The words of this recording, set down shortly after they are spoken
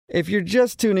If you're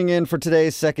just tuning in for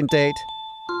today's second date,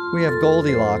 we have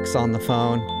Goldilocks on the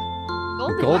phone.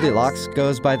 Goldilocks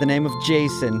goes by the name of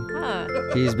Jason. Huh.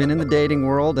 He's been in the dating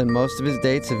world, and most of his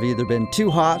dates have either been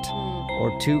too hot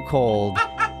or too cold.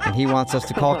 And he wants us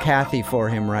to call Cathy for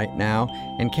him right now.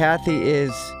 And Cathy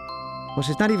is, well,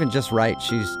 she's not even just right.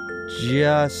 She's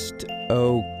just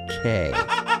okay.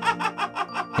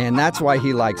 And that's why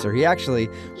he likes her. He actually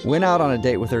went out on a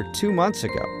date with her 2 months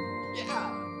ago.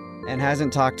 And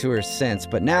hasn't talked to her since.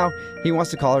 But now he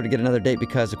wants to call her to get another date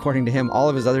because, according to him, all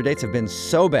of his other dates have been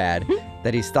so bad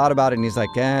that he's thought about it and he's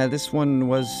like, this one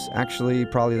was actually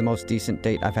probably the most decent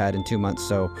date I've had in 2 months.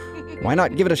 So why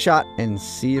not give it a shot and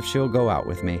see if she'll go out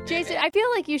with me? Jason, I feel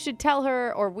like you should tell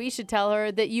her, or we should tell her,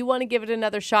 that you want to give it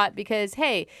another shot because,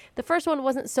 hey, the first one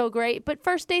wasn't so great, but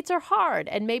first dates are hard,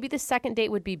 and maybe the second date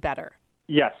would be better.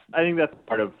 Yes, I think that's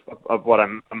part of what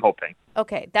I'm hoping.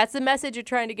 Okay, that's the message you're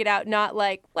trying to get out, not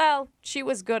like, well, she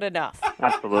was good enough.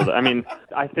 Absolutely. I mean,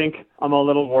 I think I'm a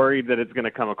little worried that it's going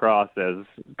to come across as,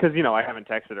 because, I haven't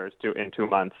texted her in 2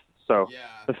 months. So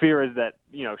the fear is that,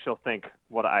 she'll think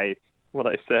what I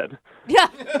said. Yeah.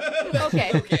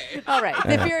 Okay. All right.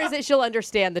 The fear is that she'll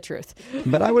understand the truth.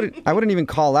 But I wouldn't even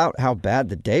call out how bad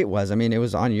the date was. I mean, it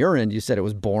was on your end. You said it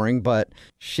was boring, but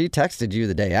she texted you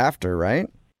the day after, right?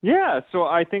 Yeah, so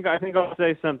I think I'll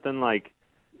say something like,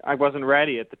 I wasn't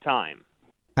ready at the time.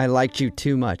 I liked you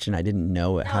too much, and I didn't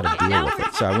know how to deal with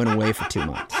it, so I went away for 2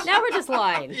 months. Now we're just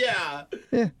lying. Yeah.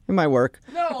 Yeah, it might work.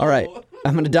 No. All right,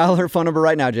 I'm going to dial her phone number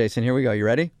right now, Jason. Here we go. You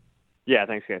ready? Yeah,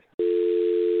 thanks, guys.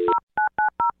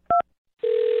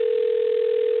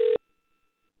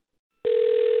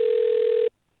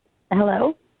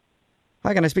 Hello?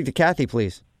 Hi, can I speak to Cathy,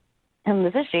 please?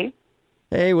 This is she.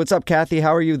 Hey, what's up, Cathy?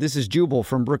 How are you? This is Jubal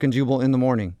from Brook and Jubal in the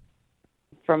Morning.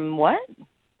 From what?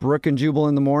 Brook and Jubal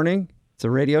in the Morning? It's a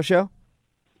radio show?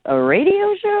 A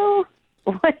radio show?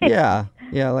 What? Yeah,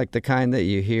 like the kind that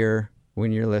you hear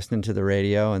when you're listening to the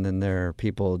radio and then there are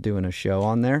people doing a show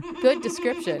on there. Good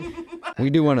description. We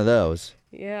do one of those.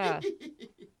 Yeah.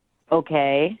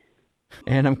 Okay.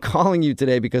 And I'm calling you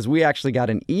today because we actually got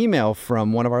an email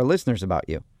from one of our listeners about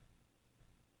you.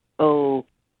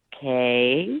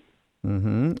 Okay.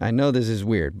 I know this is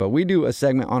weird, but we do a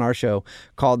segment on our show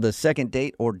called the second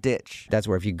date or ditch. That's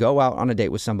where if you go out on a date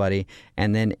with somebody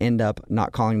and then end up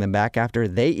not calling them back after,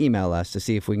 they email us to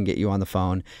see if we can get you on the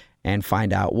phone and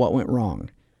find out what went wrong.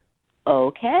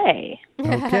 Okay.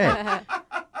 Okay.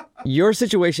 Your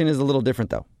situation is a little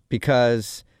different, though,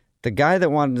 because the guy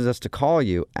that wanted us to call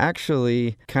you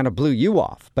actually kind of blew you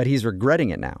off, but he's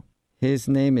regretting it now. His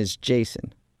name is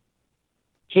Jason.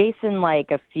 Jason,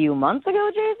 like a few months ago,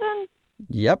 Jason?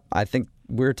 Yep, I think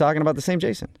we're talking about the same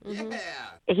Jason. Yeah.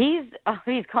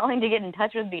 He's calling to get in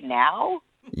touch with me now?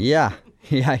 Yeah,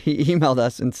 he emailed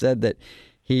us and said that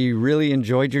he really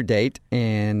enjoyed your date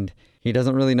and he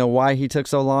doesn't really know why he took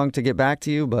so long to get back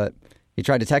to you, but he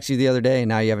tried to text you the other day and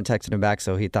now you haven't texted him back,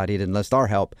 so he thought he'd enlist our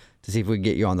help to see if we could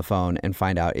get you on the phone and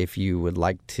find out if you would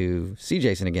like to see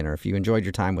Jason again or if you enjoyed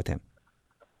your time with him.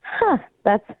 Huh,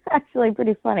 that's actually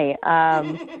pretty funny.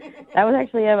 That was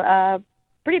actually a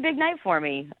pretty big night for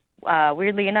me,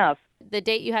 weirdly enough. The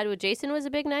date you had with Jason was a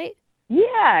big night?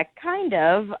 Yeah, kind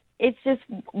of. It's just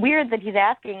weird that he's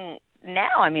asking now.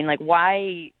 I mean, like,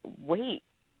 why wait,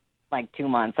 2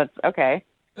 months? That's okay.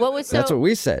 That's what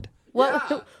we said.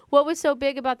 What was so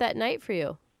big about that night for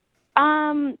you?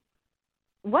 Well,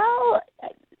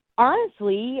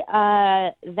 honestly,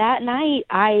 that night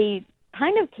I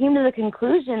kind of came to the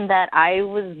conclusion that I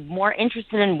was more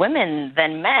interested in women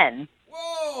than men.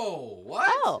 Whoa, what?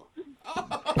 Oh.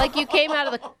 Like you came out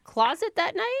of the closet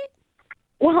that night?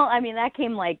 Well, I mean, that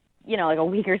came like a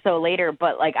week or so later,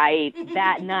 but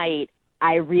that night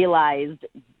I realized,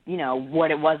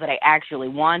 what it was that I actually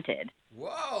wanted.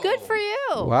 Whoa. Good for you.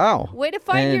 Wow. Way to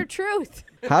find And your truth.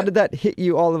 How did that hit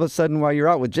you all of a sudden while you're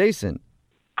out with Jason?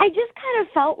 I just kind of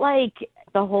felt like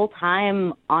the whole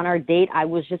time on our date, I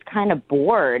was just kind of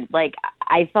bored. Like,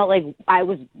 I felt like I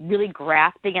was really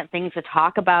grasping at things to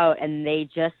talk about, and they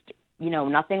just,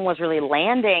 nothing was really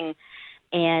landing.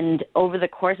 And over the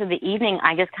course of the evening,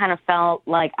 I just kind of felt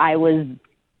like I was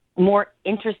more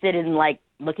interested in,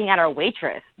 looking at our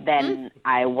waitress than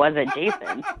I was at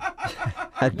Jason.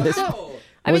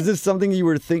 Was this something you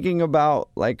were thinking about,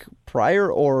 prior,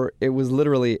 or it was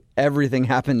literally everything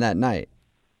happened that night?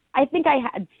 I think I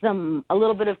had a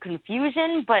little bit of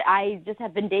confusion, but I just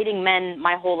have been dating men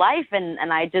my whole life, and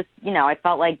I just, I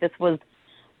felt like this was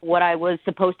what I was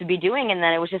supposed to be doing, and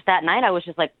then it was just that night I was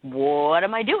just like, what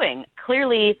am I doing?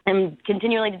 Clearly, I'm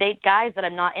continuing to date guys that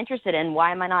I'm not interested in.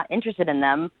 Why am I not interested in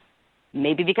them?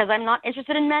 Maybe because I'm not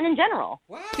interested in men in general.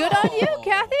 Wow. Good on you,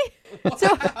 Cathy.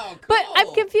 So, but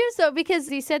I'm confused though because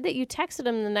he said that you texted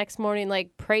him the next morning,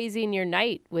 like praising your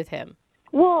night with him.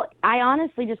 Well, I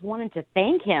honestly just wanted to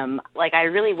thank him. Like, I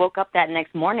really woke up that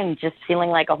next morning just feeling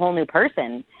like a whole new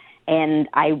person. And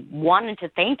I wanted to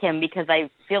thank him because I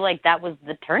feel like that was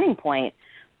the turning point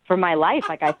for my life.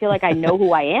 Like, I feel like I know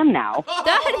who I am now.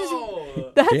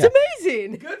 That's Yeah.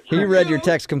 amazing. He read your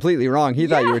text completely wrong. He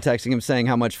thought you were texting him saying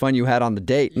how much fun you had on the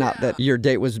date, not that your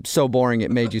date was so boring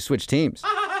it made you switch teams.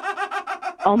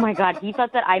 Oh, my God. He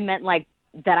thought that I meant, like,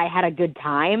 that I had a good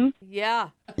time. Yeah.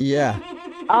 Yeah.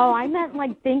 Oh, I meant,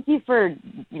 like, thank you for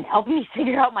helping me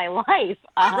figure out my life.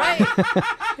 Right.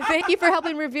 Thank you for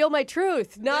helping reveal my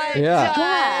truth. Not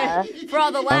Yeah. for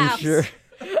all the laughs.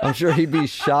 I'm sure he'd be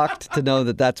shocked to know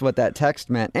that that's what that text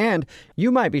meant. And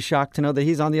you might be shocked to know that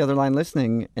he's on the other line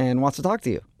listening and wants to talk to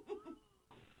you.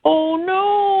 Oh,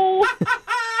 no.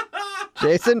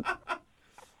 Jason?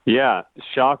 Yeah,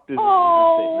 shocked is an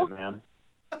understatement, man.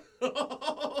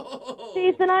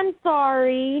 Jason, I'm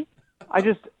sorry.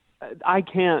 I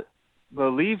can't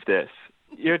believe this.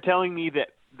 You're telling me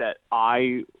that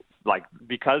I, like,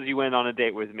 because you went on a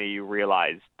date with me, you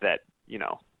realized that,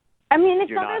 I mean, it's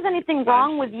You're not not there's anything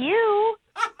wrong with you.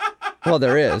 Well,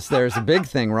 there is. There's a big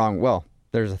thing wrong. Well,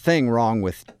 there's a thing wrong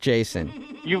with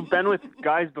Jason. You've been with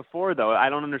guys before, though. I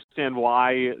don't understand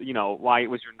why, why it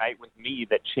was your night with me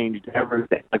that changed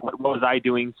everything. Like, what was I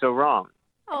doing so wrong?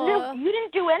 No, you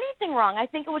didn't do anything wrong. I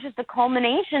think it was just a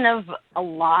culmination of a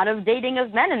lot of dating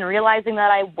of men and realizing that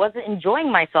I wasn't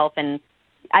enjoying myself. And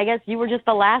I guess you were just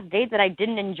the last date that I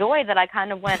didn't enjoy that I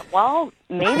kind of went, well,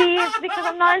 maybe it's because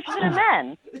I'm not interested in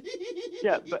men.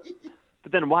 Yeah, but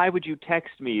then why would you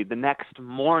text me the next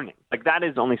morning? Like, that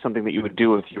is only something that you would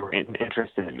do if you were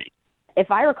interested in me. If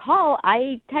I recall,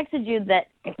 I texted you that,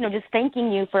 just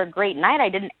thanking you for a great night. I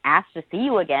didn't ask to see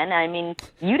you again. I mean,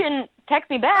 you didn't text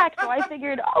me back, so I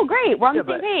figured, oh, great, we're on the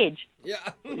same page. Yeah.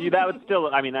 That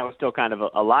was still kind of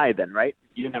a lie then, right?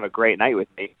 You didn't have a great night with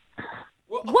me.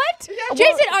 What?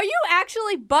 Jason, are you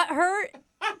actually butthurt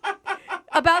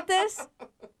about this?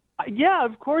 Yeah,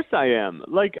 of course I am.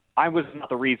 Like, I was not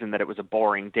the reason that it was a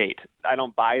boring date. I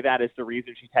don't buy that as the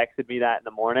reason she texted me that in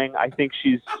the morning. I think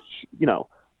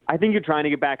I think you're trying to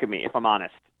get back at me, if I'm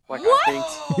honest. Like,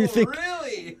 What? You think-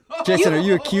 Really? Jason, are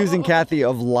you accusing Kathy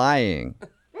of lying?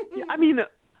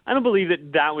 I don't believe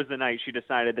that was the night she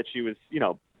decided that she was,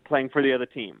 playing for the other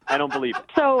team. I don't believe it.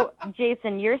 So,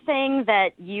 Jason, you're saying that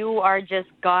you are just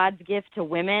God's gift to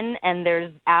women, and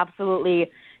there's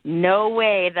absolutely no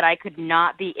way that I could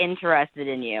not be interested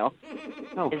in you.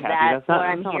 No, Is Kathy, that that's not, what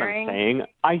I'm that's not hearing? what I'm saying.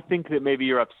 I think that maybe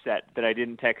you're upset that I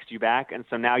didn't text you back, and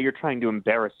so now you're trying to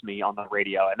embarrass me on the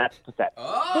radio, and that's pathetic.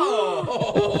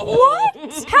 Oh.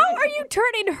 What? How are you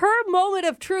turning her moment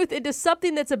of truth into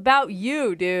something that's about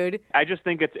you, dude? I just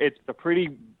think it's a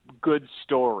pretty good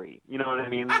story. You know what I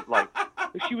mean? Like,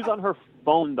 she was on her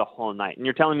phone the whole night, and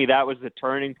you're telling me that was the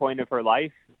turning point of her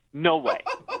life? No way.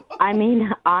 I mean,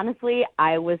 honestly,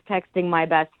 I was texting my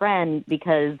best friend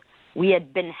because we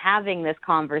had been having this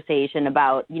conversation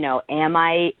about, am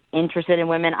I interested in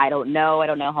women? I don't know. I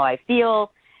don't know how I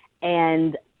feel.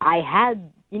 And I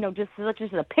had, just such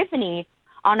an epiphany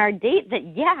on our date that,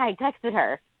 I texted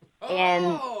her. And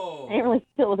I didn't really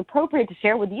feel it was appropriate to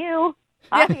share with you,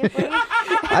 obviously.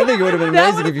 I think it would have been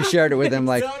amazing if you shared it with him.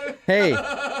 Like, hey,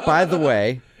 by the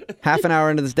way, half an hour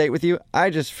into this date with you, I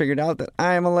just figured out that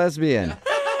I am a lesbian.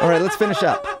 All right, let's finish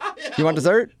up. You want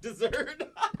dessert? Dessert?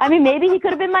 I mean, maybe he could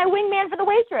have been my wingman for the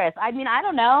waitress. I mean, I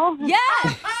don't know.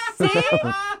 Yeah. See?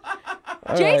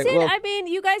 All Jason, right, well, I mean,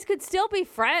 you guys could still be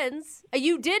friends.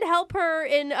 You did help her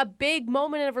in a big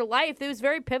moment of her life that was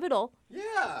very pivotal.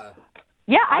 Yeah.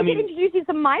 Yeah, I I mean- could introduce you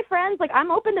to my friends. Like,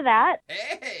 I'm open to that.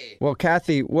 Hey. well,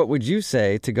 Kathy, what would you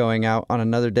say to going out on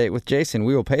another date with Jason?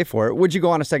 We will pay for it. Would you go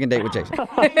on a second date with Jason?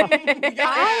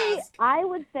 I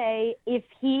would say if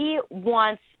he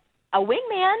wants a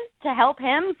wingman to help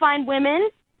him find women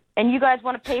and you guys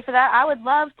want to pay for that, I would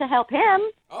love to help him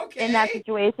Okay. in that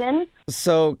situation.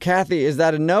 So, Kathy, is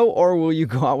that a no, or will you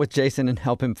go out with Jason and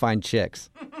help him find chicks?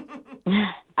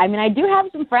 I mean, I do have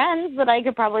some friends that I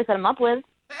could probably set him up with.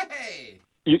 Hey.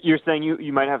 You're saying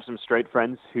you might have some straight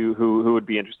friends who would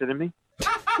be interested in me?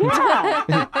 Yeah.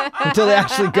 Until they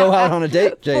actually go out on a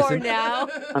date, For Jason. now.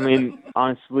 I mean,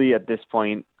 honestly, at this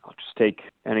point, I'll just take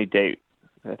any date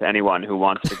with anyone who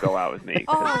wants to go out with me.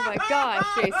 Oh my gosh,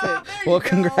 Jason. Well,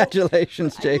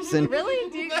 congratulations, Jason. Really?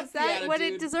 Is that Yeah, what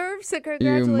it dude. deserves? So You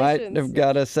congratulations. might have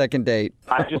got a second date.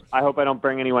 I hope I don't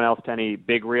bring anyone else to any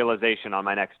big realization on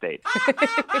my next date.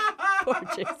 Poor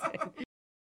Jason.